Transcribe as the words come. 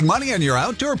Money on your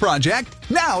outdoor project?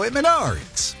 Now at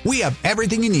Menards. We have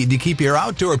everything you need to keep your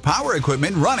outdoor power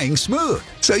equipment running smooth,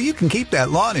 so you can keep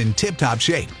that lawn in tip-top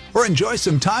shape or enjoy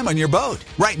some time on your boat.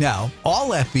 Right now, all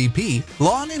FVP,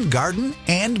 lawn and garden,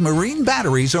 and marine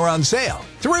batteries are on sale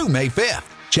through May 5th.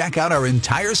 Check out our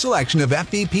entire selection of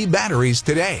FVP batteries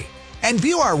today and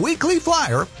view our weekly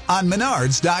flyer on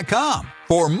Menards.com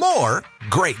for more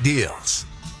great deals.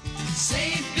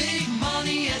 Save big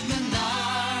money at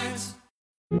Menards.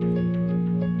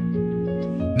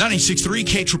 96.3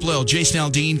 KLL, Jason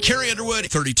Aldean, Carrie Underwood,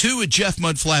 32 with Jeff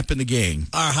Mudflap and the gang.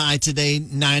 Our high today,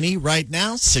 90. Right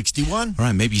now, 61. All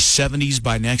right, maybe 70s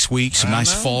by next week. Some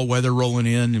nice fall weather rolling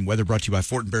in, and weather brought to you by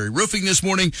Fortenberry Roofing this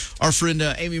morning. Our friend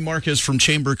Amy Marquez from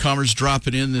Chamber of Commerce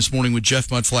dropping in this morning with Jeff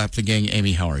Mudflap, the gang.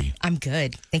 Amy, how are you? I'm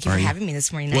good. Thank you for having me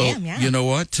this morning. Well, I am, yeah. You know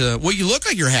what? Well, you look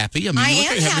like you're happy. I mean, you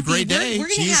look like you're having a great day. We're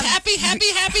gonna She's have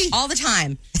happy all the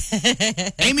time.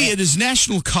 Amy, it is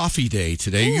National Coffee Day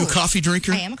today. Are you a coffee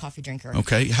drinker? I am a coffee drinker.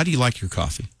 Okay. How do you like your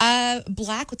coffee?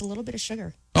 Black with a little bit of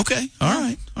sugar. Okay. All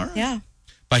right. Yeah.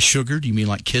 By sugar, do you mean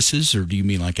like kisses or do you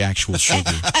mean like actual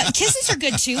sugar? Kisses are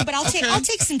good too, but I'll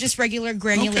take some just regular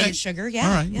granulated sugar. Yeah.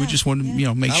 All right. Yeah. We just want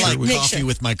to, make sure. I like coffee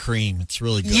with my cream. It's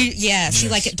really good. So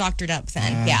you like it doctored up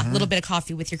then. Yeah. A little bit of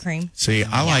coffee with your cream. See,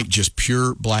 I like just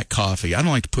pure black coffee. I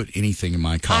don't like to put anything in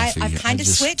my coffee. I've kind of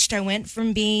switched. I went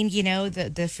from being,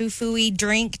 the foo-foo-y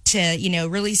drink to,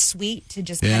 really sweet to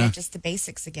just kind of just the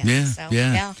basics again.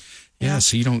 Yeah,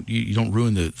 so you don't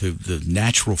ruin the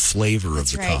natural flavor of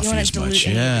the coffee as much.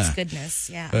 Yeah, its goodness.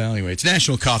 Yeah. Well, anyway, it's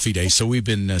National Coffee Day, so we've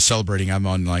been celebrating. I'm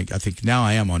on I think now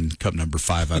I am on cup number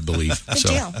 5, I believe. Good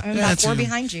deal. I'm about 4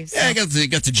 behind you. So. Yeah, I got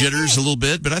the jitters a little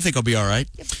bit, but I think I'll be all right.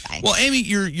 You'll be fine. Well, Amy,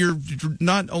 you're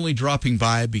not only dropping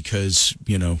by because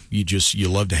you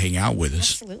love to hang out with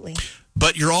us. Absolutely.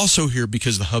 But you're also here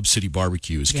because the Hub City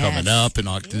Barbecue is coming up in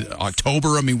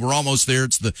October. I mean, we're almost there.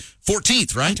 It's the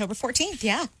 14th, right? October 14th,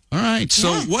 yeah. All right.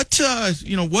 So what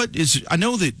is, I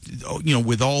know that,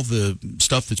 with all the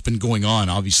stuff that's been going on,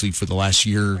 obviously for the last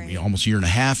year, almost year and a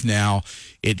half now,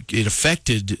 it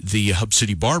affected the Hub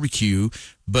City Barbecue.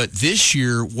 But this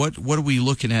year, what are we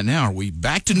looking at now? Are we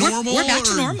back to normal? We're back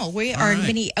to normal. We are going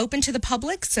to be open to the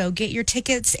public, so get your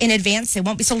tickets in advance. They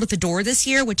won't be sold at the door this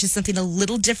year, which is something a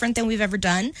little different than we've ever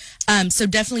done. So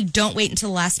definitely don't wait until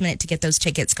the last minute to get those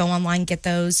tickets. Go online, get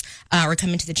those, or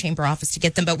come into the chamber office to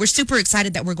get them. But we're super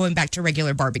excited that we're going back to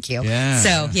regular barbecue. Yeah.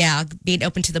 So, being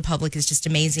open to the public is just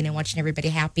amazing, and watching everybody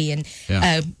happy and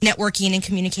networking and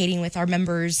communicating with our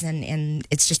members, and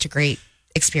it's just a great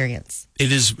experience.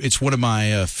 It's one of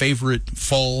my favorite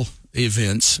fall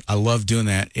events. I love doing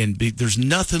that, and there's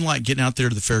nothing like getting out there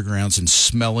to the fairgrounds and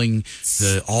smelling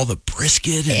all the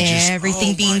brisket and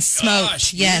everything being smoked.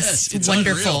 Gosh, yes, it's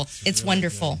wonderful. Unreal. It's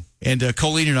wonderful. And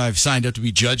Colleen and I have signed up to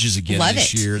be judges again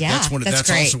this year. Yeah, that's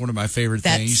great. also one of my favorite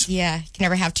things. Yeah, you can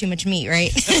never have too much meat,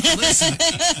 right? Listen,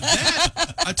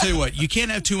 I tell you what, you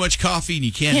can't have too much coffee and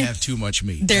you can't have too much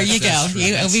meat. There you go.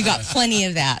 We've got plenty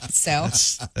of that. So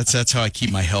that's how I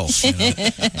keep my health.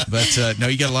 But no,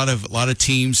 you got a lot of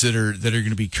teams that are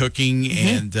going to be cooking,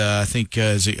 and I think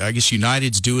I guess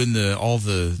United's doing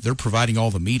they're providing all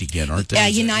the meat again, aren't they? Yeah,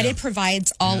 United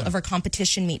provides all of our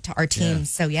competition meat to our teams.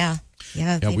 So yeah.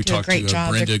 Yeah, we do a talked great to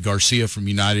job. Brenda Garcia from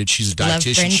United. She's a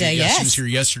dietitian. Love Brenda, she was here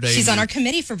yesterday. She's on our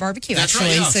committee for barbecue, That's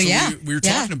actually. Right, so we were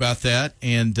talking about that,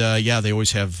 and they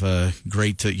always have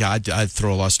great. I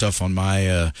throw a lot of stuff on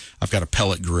my. I've got a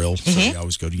pellet grill, so I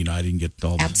always go to United and get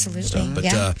all the stuff. But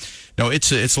no,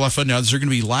 it's a lot of fun. Now, is there going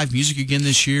to be live music again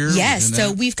this year? Yes,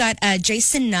 so we've got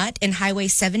Jason Nutt and Highway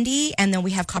 70, and then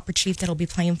we have Copper Chief that'll be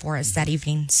playing for us that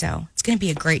evening. So it's going to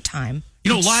be a great time.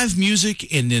 Live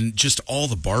music and then just all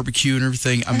the barbecue and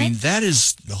everything. I mean, that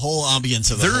is the whole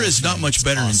ambience of the There is not much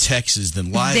better in Texas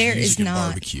than live music and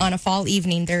barbecue. On a fall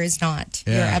evening, there is not.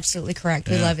 You're absolutely correct.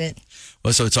 We love it.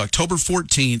 Well, so it's October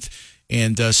 14th.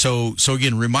 And so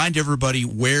again, remind everybody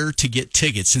where to get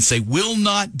tickets, since they will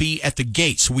not be at the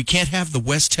gate. So we can't have the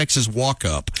West Texas walk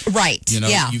up. Right.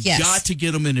 You've got to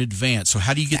get them in advance. So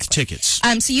how do you get the tickets?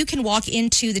 So you can walk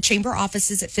into the chamber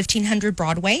offices at 1500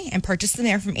 Broadway and purchase them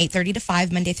there from 8:30 to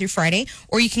 5 Monday through Friday.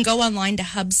 Or you can go online to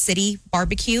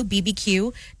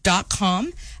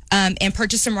hubcitybbq.com. And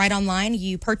purchase them right online.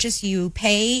 You purchase, you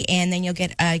pay, and then you'll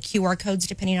get QR codes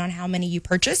depending on how many you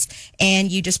purchase. And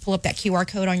you just pull up that QR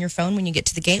code on your phone when you get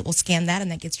to the gate. We'll scan that,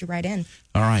 and that gets you right in.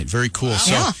 All right, very cool.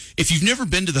 So if you've never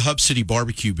been to the Hub City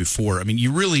Barbecue before, I mean,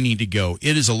 you really need to go.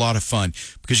 It is a lot of fun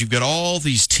because you've got all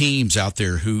these teams out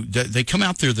there who they come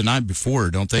out there the night before,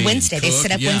 don't they? Wednesday. They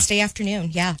set up Wednesday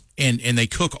afternoon, and they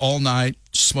cook all night,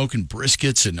 smoking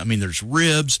briskets, and I mean, there's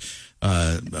ribs.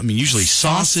 Usually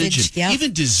sausage and yep.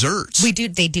 even desserts. They do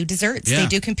desserts. Yeah. They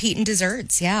do compete in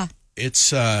desserts. Yeah.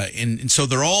 It's and so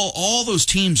they're all those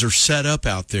teams are set up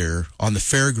out there on the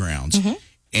fairgrounds. Mm-hmm.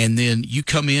 And then you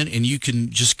come in and you can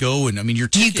just go and your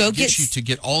ticket go gets get- you to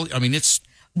get all. I mean, it's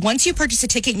Once you purchase a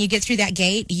ticket and you get through that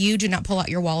gate, you do not pull out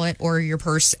your wallet or your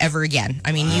purse ever again.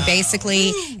 I mean, you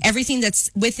basically everything that's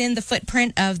within the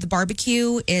footprint of the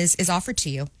barbecue is offered to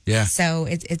you. Yeah. So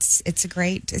it's a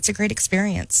great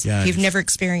experience. Yeah. If you've never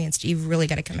experienced, you've really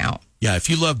got to come out. yeah. If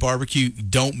you love barbecue,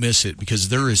 don't miss it because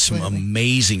there is some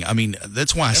amazing. I mean,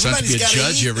 that's why I signed to be a Everybody's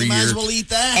gotta judge eat. every They might year. as well eat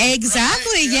that.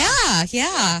 Exactly. Right?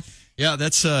 Yeah. Yeah,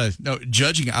 that's no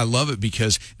judging. I love it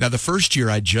because now the first year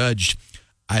I judged,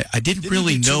 I didn't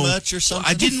really you do know too much or something?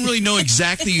 I didn't really know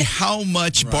exactly how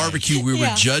much barbecue we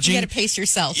were judging. You got to pace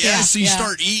yourself. Yeah, Yeah. so you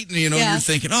start eating, Yeah. you're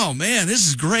thinking, oh man, this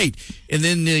is great, and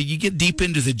then you get deep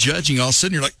into the judging. All of a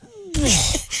sudden, you're like,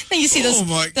 Then you see Oh,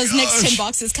 my those next gosh. 10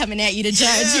 boxes coming at you to judge.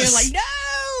 Yes. You're like,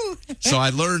 no. so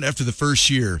I learned after the first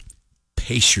year,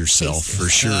 pace yourself for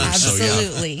sure.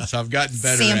 Absolutely. So I've gotten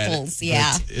better Samples, at it.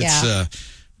 yeah,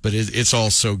 But it's, but it's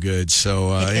all so good.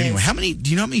 So anyway, is. do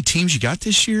you know how many teams you got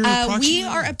this year? We approximately?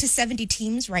 are up to 70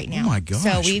 teams right now. Oh, my gosh,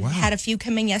 So we've wow. had a few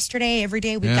come in yesterday. Every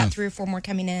day we've Yeah. got 3 or 4 more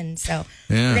coming in. So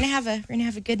Yeah. we're gonna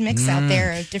have a good mix out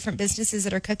there of different businesses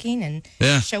that are cooking and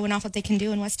Yeah. showing off what they can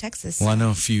do in West Texas. Well, I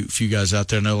know a few guys out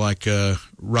there. I know like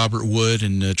Robert Wood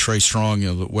and Trey Strong,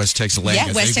 the West Texas Land Yeah,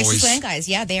 guys. West They've Texas always- Land Guys.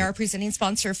 Yeah, they are a presenting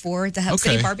sponsor for the Hub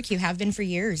City Okay. Barbecue. Have been for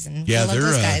years, and Yeah, I love they're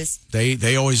those guys.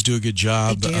 they always do a good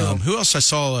job. They do. Who else? I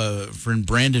saw a friend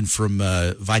Brandon from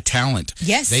Vitalent.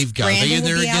 Yes, they've got. Are Brandon they in will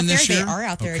there be again out this there. year? They are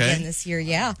out there Okay. again this year.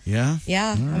 Yeah, Yeah.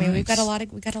 yeah. I mean, right. we've got a lot of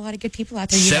good people out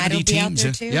there. 70 United will be out teams.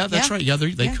 there too. Yeah, that's right. Yeah,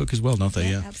 they cook as well, don't they?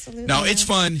 Yeah, Yeah, absolutely. No, it's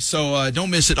fun. So don't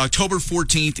miss it. October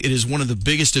 14th. It is one of the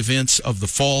biggest events of the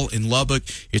fall in Lubbock.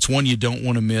 It's one you don't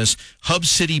want to miss.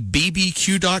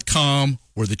 HubCityBBQ.com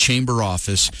or the Chamber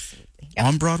office Yep.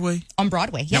 on Broadway. On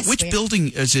Broadway, yes. Now, which we-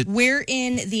 building is it? We're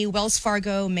in the Wells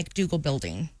Fargo McDougal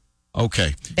building.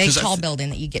 Okay, Big, 'Cause I tall th- building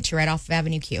that you get to right off of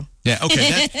Avenue Q. Yeah,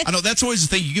 okay. I know that's always the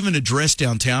thing. You give an address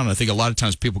downtown. I think a lot of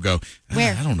times people go,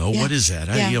 Where? I don't know, Yeah. what is that?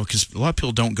 Yeah. Because a lot of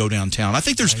people don't go downtown. I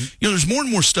think there's there's more and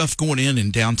more stuff going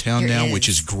in downtown There now, is. which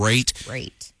is great.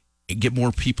 Great. And get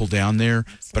more people down there.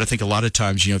 But I think a lot of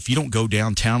times, if you don't go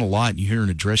downtown a lot and you hear an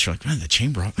address, you're like, man, the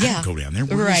Chamber. I Yeah. don't go down there.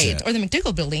 Where is Right. that? Or the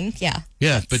McDougal building. Yeah.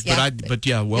 Yeah, That's- but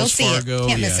Wells see it. Fargo.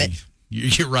 Can't yeah, miss it.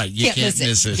 You're right. You can't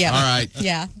miss it. Yeah. All right.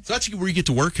 Yeah. So that's where you get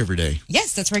to work every day.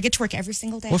 Yes, that's where I get to work every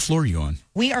single day. What floor are you on?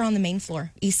 We are on the main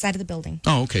floor, east side of the building.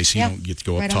 Oh, okay. So you Yeah. don't get to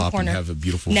go up Right on the top and corner. have a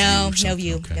beautiful view. No, or no something.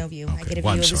 view. Okay. No view. I Okay. get a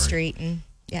Well, view I'm of the sorry. street and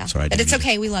yeah. Sorry, I but didn't it's mean to-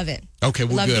 okay. We love it. Okay,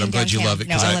 well, Love good. being I'm glad you downtown. love it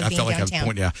No, because I I love felt being like I'm downtown.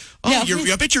 pointing out. Oh,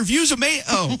 No. I bet your view's amazing.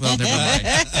 Oh, well, never mind.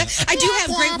 I do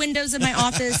have great windows in my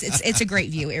office. It's a great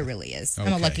view. It really is. I'm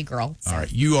a Okay. lucky girl. So. All right,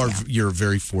 you're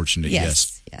very fortunate.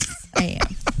 Yes. Yes, I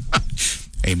am.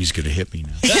 Amy's gonna hit me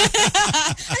now.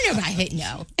 I don't know about hit.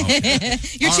 No,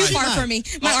 you're All too right. far for me.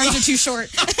 My arms are too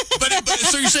short. but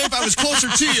so you're saying if I was closer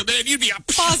to you, man, you'd be a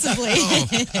Possibly.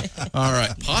 All right,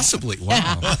 possibly.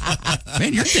 Wow,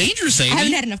 man, you're dangerous, I haven't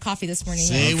Amy. had enough coffee this morning.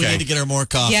 See, yet. we Okay. need to get her more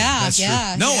coffee. Yeah, That's true.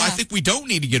 yeah. No, yeah. I think we don't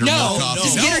need to get her No, more coffee.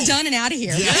 just get her done and out of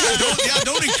here. Yeah,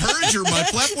 don't encourage her, Mud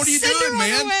Flap. What are you Send her doing, on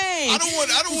man? her way. I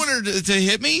don't want her to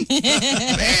hit me,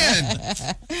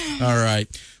 man. All right.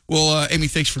 Well, Amy,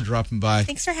 thanks for dropping by.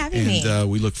 Thanks for having me. And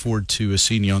we look forward to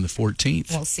seeing you on the 14th.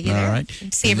 We'll see you All there. right.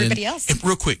 And see everybody else. And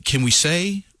real quick, can we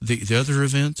say the other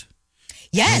event?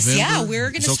 Yes, November? yeah, we're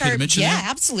going It's to okay to start. mention Yeah, that?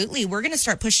 absolutely. We're going to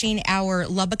start pushing our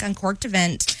Lubbock Uncorked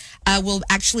event. Will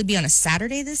actually be on a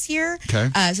Saturday this year. Okay.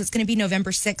 So it's going to be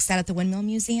November 6th out at the Windmill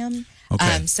Museum.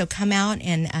 Okay. So come out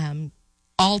and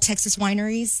all Texas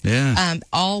wineries. Yeah.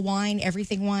 All wine,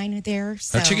 everything wine there.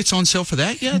 So Are tickets on sale for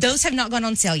that yet? those have not gone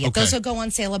on sale yet. Okay. Those will go on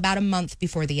sale about a month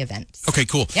before the event. Okay,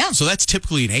 cool. Yeah. So that's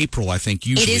typically in April, I think.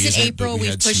 Usually, It is isn't in it? But April. we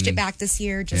We've had pushed some- it back this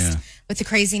year. Just Yeah. with the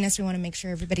craziness, we want to make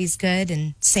sure everybody's good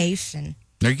and safe and.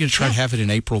 Are you going to try to have it in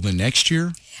April the next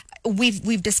year?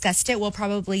 We've discussed it. We'll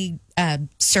probably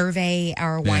survey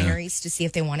our wineries to see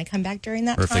if they want to come back during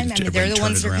that Or if they time. could They're turn the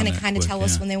ones it that are around going to that kind of quick, tell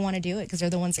us yeah. when they want to do it because they're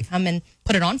the ones that come and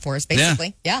put it on for us,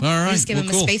 basically. Yeah. All right. We just give Well,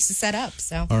 them cool. a space to set up.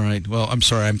 So. All right. Well, I'm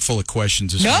sorry. I'm full of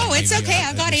questions. this No, morning, it's Amy. okay. I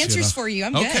I've got just, answers for you.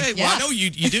 I'm good. Okay. Well, Yeah. I know you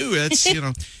do. It's,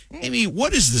 Amy,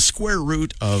 what is the square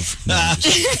root of... No, I'm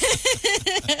just-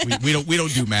 we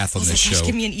don't do math on this Gosh, show.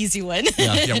 give me an easy one.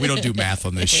 Yeah, we don't do math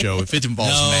on this show. If it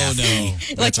involves math,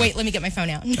 no. Like, wait, let me get my phone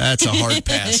out. that's a hard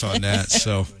pass on that.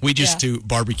 So we just do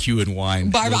barbecue and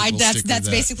wine. We'll that's stick with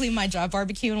that. basically my job,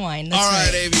 barbecue and wine. That's All right,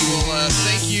 Avi. Well,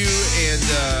 thank you, and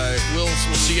we'll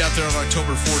see you out there on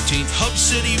October 14th. Hub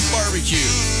City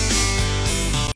Barbecue.